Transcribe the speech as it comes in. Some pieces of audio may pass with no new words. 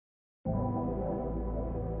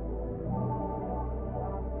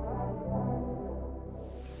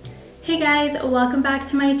Hey guys, welcome back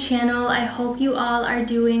to my channel. I hope you all are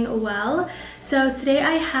doing well. So today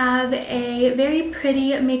I have a very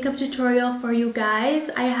pretty makeup tutorial for you guys.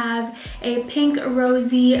 I have a pink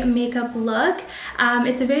rosy makeup look.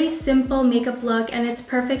 It's a very simple makeup look and it's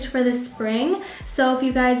perfect for the spring. So if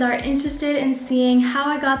you guys are interested in seeing how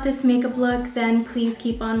I got this makeup look, then please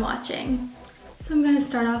keep on watching. So I'm going to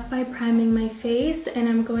start off by priming my face, and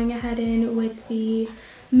I'm going ahead in with the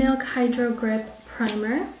Milk Hydro Grip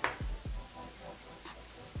Primer.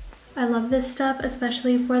 I love this stuff,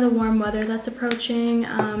 especially for the warm weather that's approaching.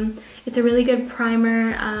 It's a really good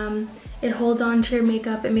primer. It holds on to your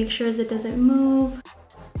makeup. It makes sure it doesn't move.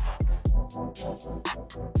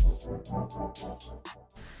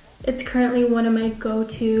 It's currently one of my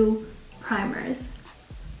go-to primers.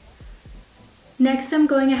 Next, I'm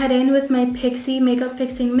going ahead in with my Pixi Makeup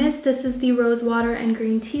Fixing Mist. This is the Rose Water and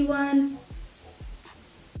Green Tea one.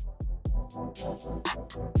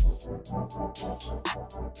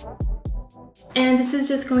 And this is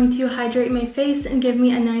just going to hydrate my face and give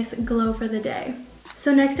me a nice glow for the day.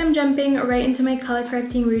 So next I'm jumping right into my color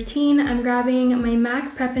correcting routine. I'm grabbing my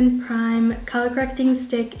MAC Prep and Prime color correcting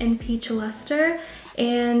stick in Peach Lustre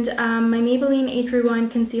and my Maybelline Age Rewind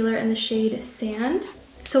concealer in the shade Sand.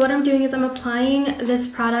 So what I'm doing is I'm applying this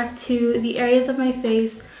product to the areas of my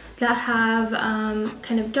face that have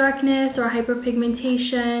kind of darkness or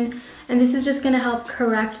hyperpigmentation, and this is just going to help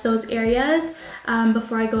correct those areas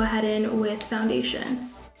before I go ahead in with foundation.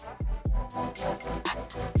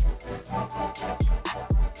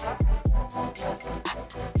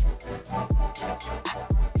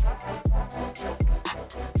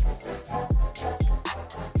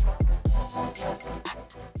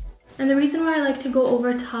 And the reason why I like to go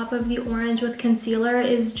over top of the orange with concealer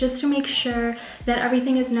is just to make sure that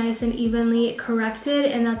everything is nice and evenly corrected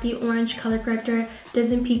and that the orange color corrector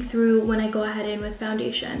doesn't peek through when I go ahead in with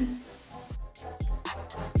foundation.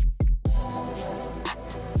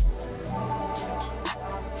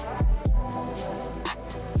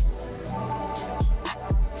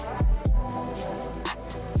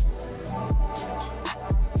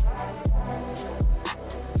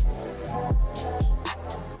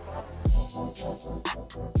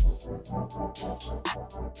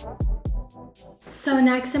 So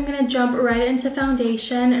next I'm going to jump right into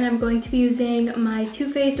foundation, and I'm going to be using my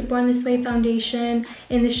Too Faced Born This Way foundation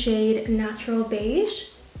in the shade Natural Beige.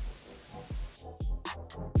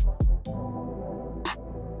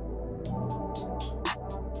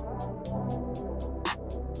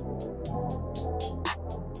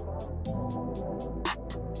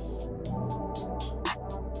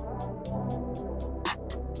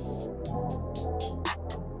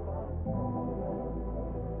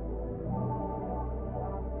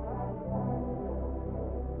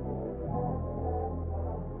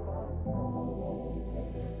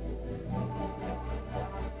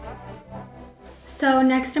 So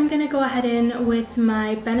next I'm going to go ahead in with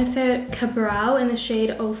my Benefit Ka-Brow in the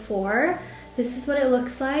shade 04. This is what it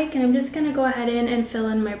looks like, and I'm just going to go ahead in and fill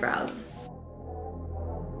in my brows.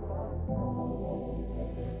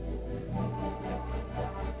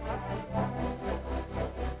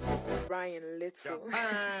 Ryan Little.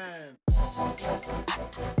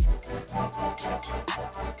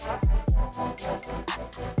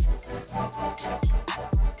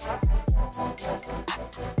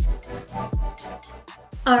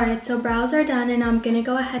 Alright, so brows are done, and I'm going to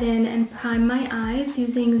go ahead in and prime my eyes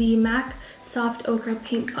using the MAC Soft Ochre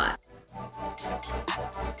Paint Pot.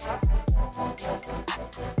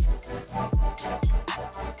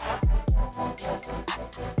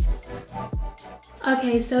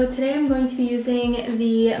 Okay, so today I'm going to be using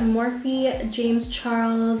the Morphe James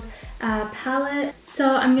Charles palette.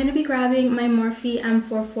 So I'm going to be grabbing my Morphe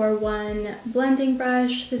M441 blending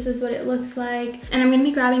brush. This is what it looks like. And I'm going to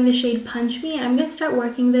be grabbing the shade Punch Me, and I'm going to start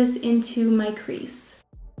working this into my crease.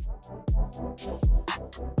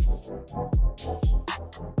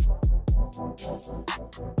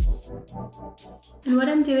 And what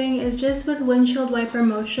I'm doing is just with windshield wiper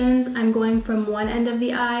motions, I'm going from one end of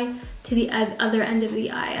the eye to the other end of the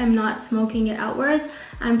eye. I'm not smoking it outwards.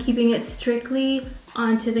 I'm keeping it strictly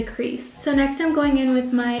onto the crease. So next I'm going in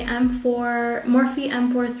with my Morphe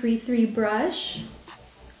M433 brush,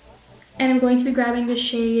 and I'm going to be grabbing the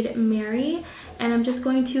shade Mary, and I'm just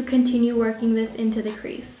going to continue working this into the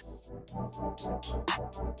crease.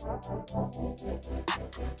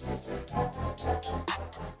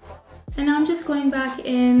 And now I'm just going back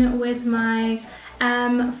in with my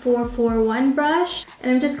M441 brush,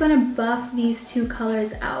 and I'm just going to buff these two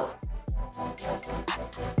colors out.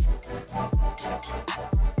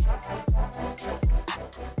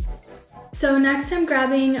 So next I'm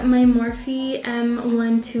grabbing my Morphe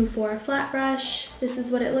M124 flat brush. This is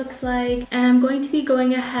what it looks like. And I'm going to be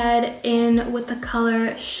going ahead in with the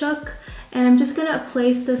color Shook. And I'm just gonna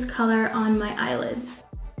place this color on my eyelids.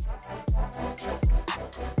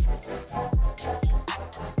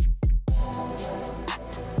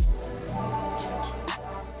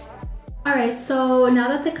 Alright, so now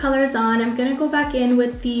that the color is on, I'm gonna go back in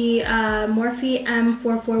with the Morphe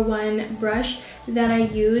M441 brush that I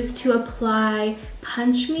use to apply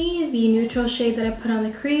Punch Me, the neutral shade that I put on the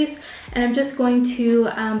crease, and I'm just going to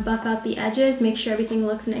buff out the edges, make sure everything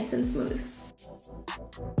looks nice and smooth.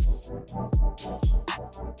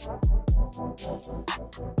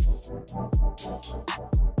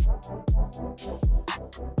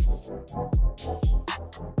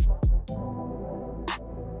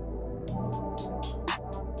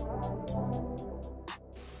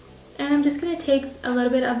 And I'm just going to take a little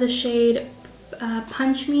bit of the shade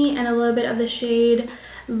Punch Me and a little bit of the shade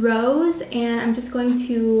Rose, and I'm just going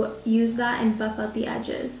to use that and buff out the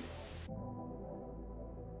edges.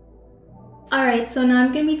 Alright, so now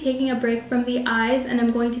I'm going to be taking a break from the eyes and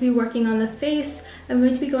I'm going to be working on the face. I'm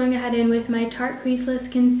going to be going ahead in with my Tarte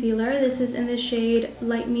Creaseless Concealer. This is in the shade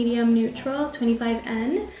Light Medium Neutral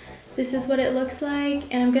 25N. This is what it looks like,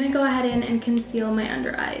 and I'm going to go ahead in and conceal my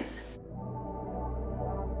under eyes.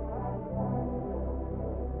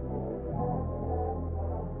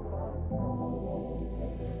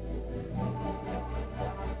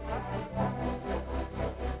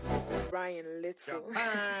 Little.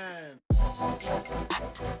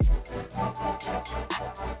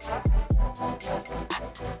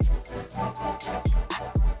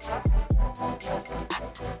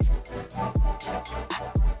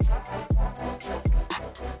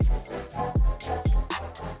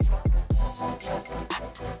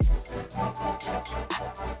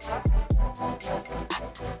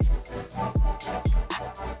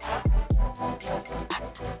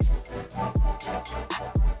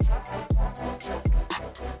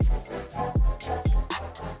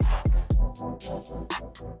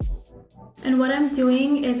 And what I'm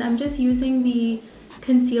doing is I'm just using the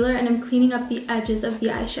concealer and I'm cleaning up the edges of the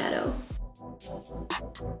eyeshadow.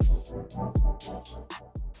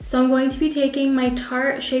 So I'm going to be taking my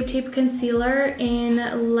Tarte Shape Tape Concealer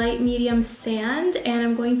in Light Medium Sand, and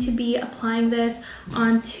I'm going to be applying this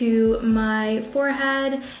onto my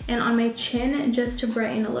forehead and on my chin just to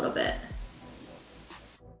brighten a little bit.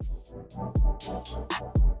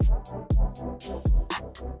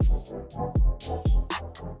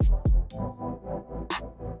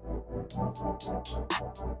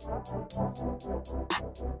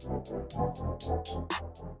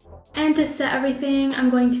 And to set everything, I'm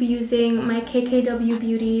going to be using my KKW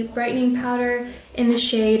Beauty Brightening Powder in the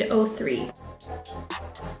shade 03.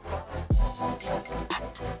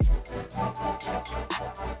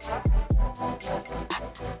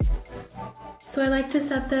 So I like to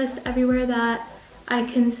set this everywhere that I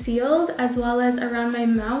concealed, as well as around my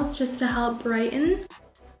mouth, just to help brighten.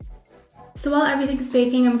 So while everything's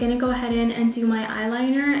baking, I'm going to go ahead in and do my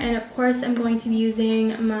eyeliner, and of course I'm going to be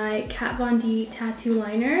using my Kat Von D Tattoo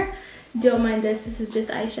Liner. Don't mind this is just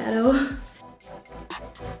eyeshadow.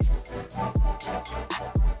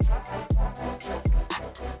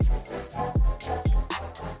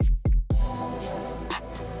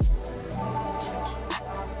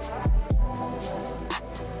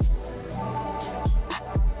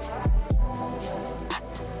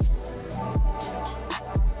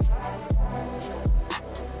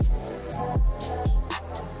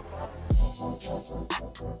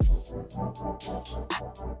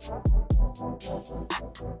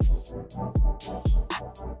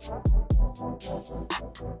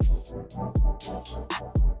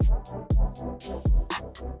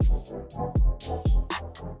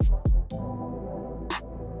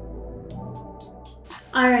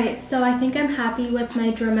 Alright, so I think I'm happy with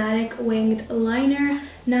my dramatic winged liner.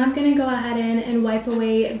 Now I'm going to go ahead and wipe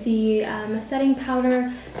away the setting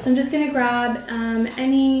powder. So I'm just going to grab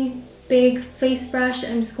any big face brush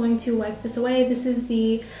and I'm just going to wipe this away. This is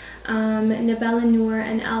the Nabella Noor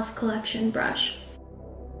and e.l.f. collection brush.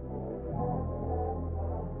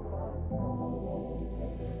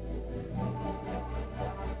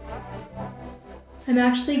 I'm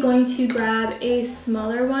actually going to grab a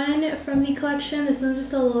smaller one from the collection. This one's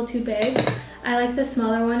just a little too big. I like the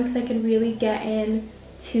smaller one because I can really get in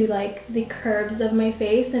to like the curves of my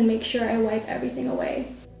face and make sure I wipe everything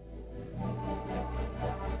away.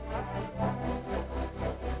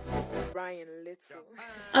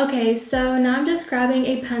 Okay, so now I'm just grabbing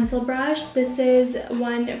a pencil brush. This is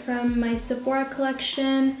one from my Sephora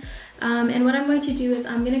collection. And what I'm going to do is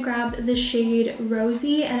I'm going to grab the shade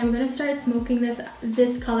Rosy, and I'm going to start smoking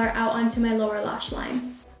this color out onto my lower lash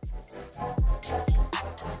line.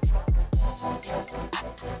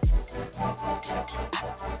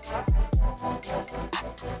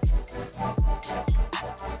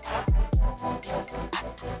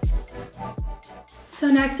 So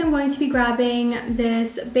next I'm going to be grabbing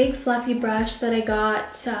this big fluffy brush that I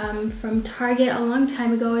got from Target a long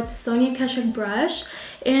time ago. It's a Sonia Keshik brush,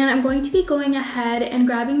 and I'm going to be going ahead and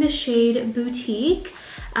grabbing the shade Boutique,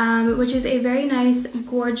 which is a very nice,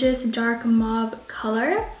 gorgeous, dark mauve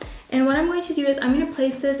color. And what I'm going to do is I'm going to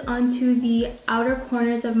place this onto the outer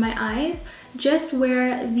corners of my eyes, just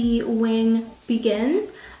where the wing begins.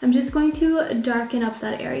 I'm just going to darken up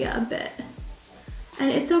that area a bit. And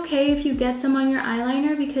it's okay if you get some on your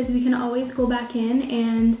eyeliner, because we can always go back in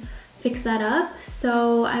and fix that up.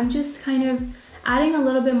 So I'm just kind of adding a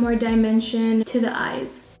little bit more dimension to the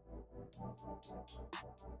eyes.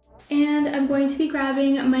 And I'm going to be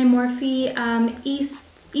grabbing my Morphe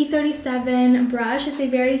E37 brush. It's a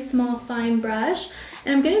very small, fine brush.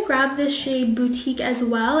 And I'm going to grab this shade Boutique as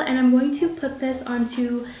well, and I'm going to put this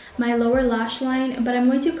onto my lower lash line, but I'm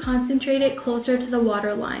going to concentrate it closer to the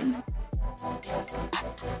waterline.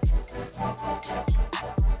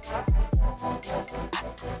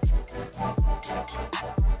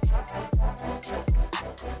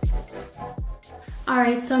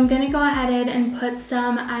 Alright, so I'm going to go ahead and put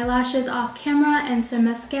some eyelashes off camera and some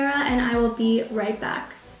mascara, and I will be right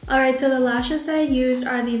back. Alright, so the lashes that I used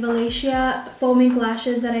are the Veleasha Faux Mink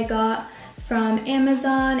lashes that I got from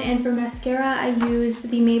Amazon, and for mascara I used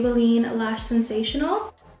the Maybelline Lash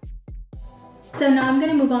Sensational. So now I'm going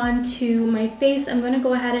to move on to my face. I'm going to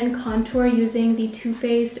go ahead and contour using the Too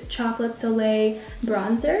Faced Chocolate Soleil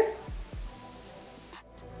bronzer.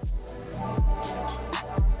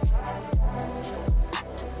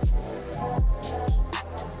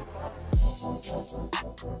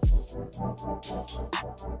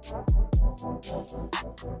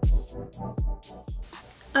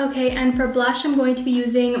 Okay, and for blush, I'm going to be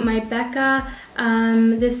using my BECCA.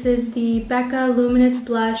 This is the BECCA Luminous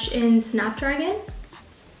Blush in Snapdragon.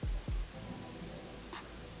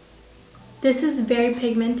 This is very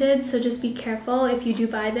pigmented, so just be careful if you do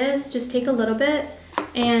buy this. Just take a little bit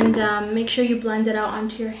and make sure you blend it out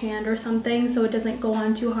onto your hand or something so it doesn't go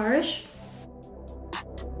on too harsh.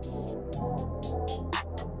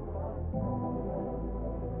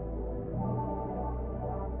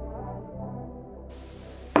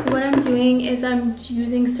 What I'm doing is I'm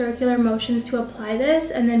using circular motions to apply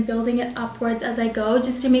this and then building it upwards as I go,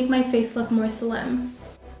 just to make my face look more slim.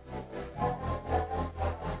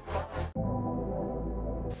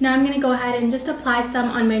 Now I'm going to go ahead and just apply some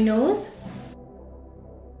on my nose.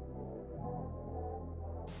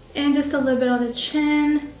 And just a little bit on the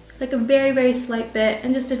chin, like a very, very slight bit,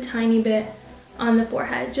 and just a tiny bit on the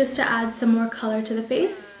forehead, just to add some more color to the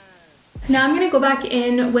face. Now I'm going to go back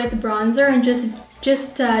in with bronzer and just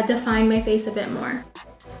define my face a bit more.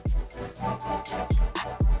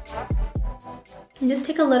 And just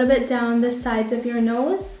take a little bit down the sides of your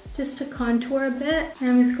nose, just to contour a bit. And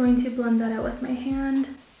I'm just going to blend that out with my hand.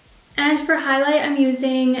 And for highlight, I'm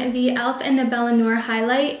using the e.l.f. and Bella Noor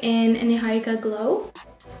highlight in Niharika Glow.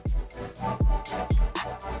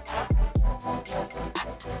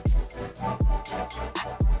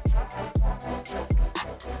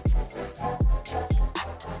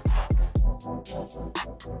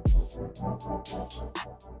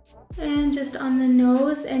 And just on the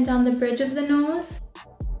nose and down the bridge of the nose.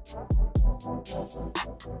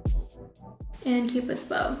 And Cupid's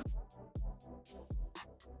bow.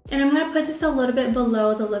 And I'm going to put just a little bit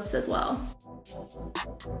below the lips as well.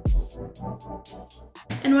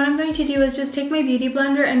 And what I'm going to do is just take my beauty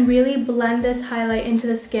blender and really blend this highlight into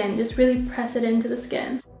the skin. Just really press it into the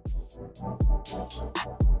skin.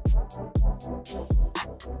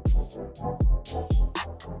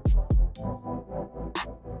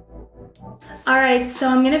 Alright, so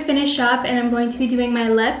I'm going to finish up and I'm going to be doing my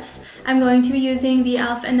lips. I'm going to be using the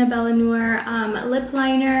e.l.f. and Bella Noor lip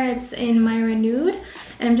liner. It's in Myra Nude.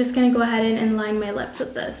 And I'm just going to go ahead and line my lips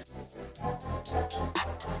with this.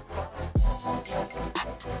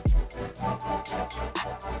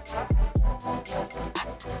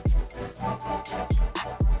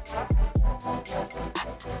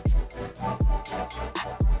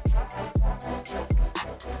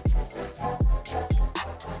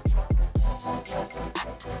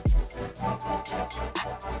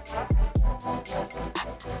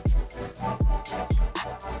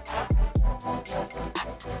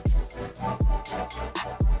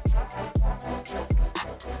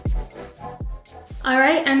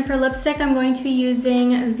 Alright, and for lipstick, I'm going to be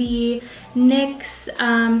using the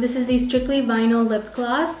NYX, this is the Strictly Vinyl Lip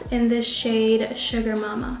Gloss in this shade Sugar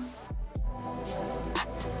Mama.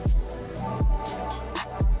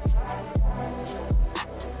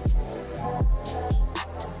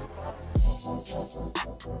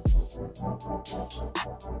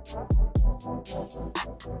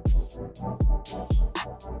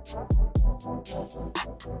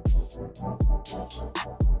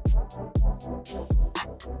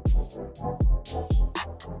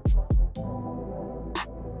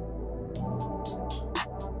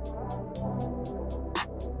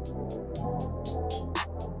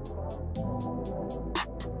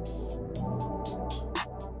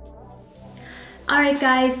 Alright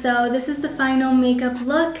guys, so this is the final makeup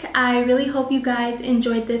look. I really hope you guys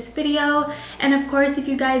enjoyed this video, and of course if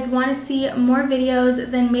you guys want to see more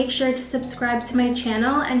videos, then make sure to subscribe to my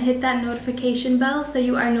channel and hit that notification bell so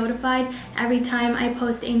you are notified every time I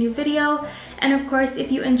post a new video. And of course,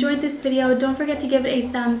 if you enjoyed this video, don't forget to give it a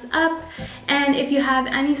thumbs up. And if you have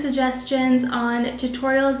any suggestions on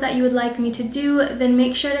tutorials that you would like me to do, then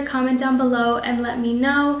make sure to comment down below and let me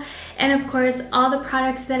know. And of course, all the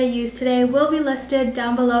products that I used today will be listed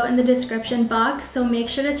down below in the description box, so make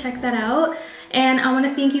sure to check that out. And I want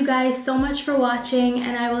to thank you guys so much for watching,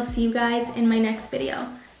 and I will see you guys in my next video.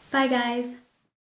 Bye guys!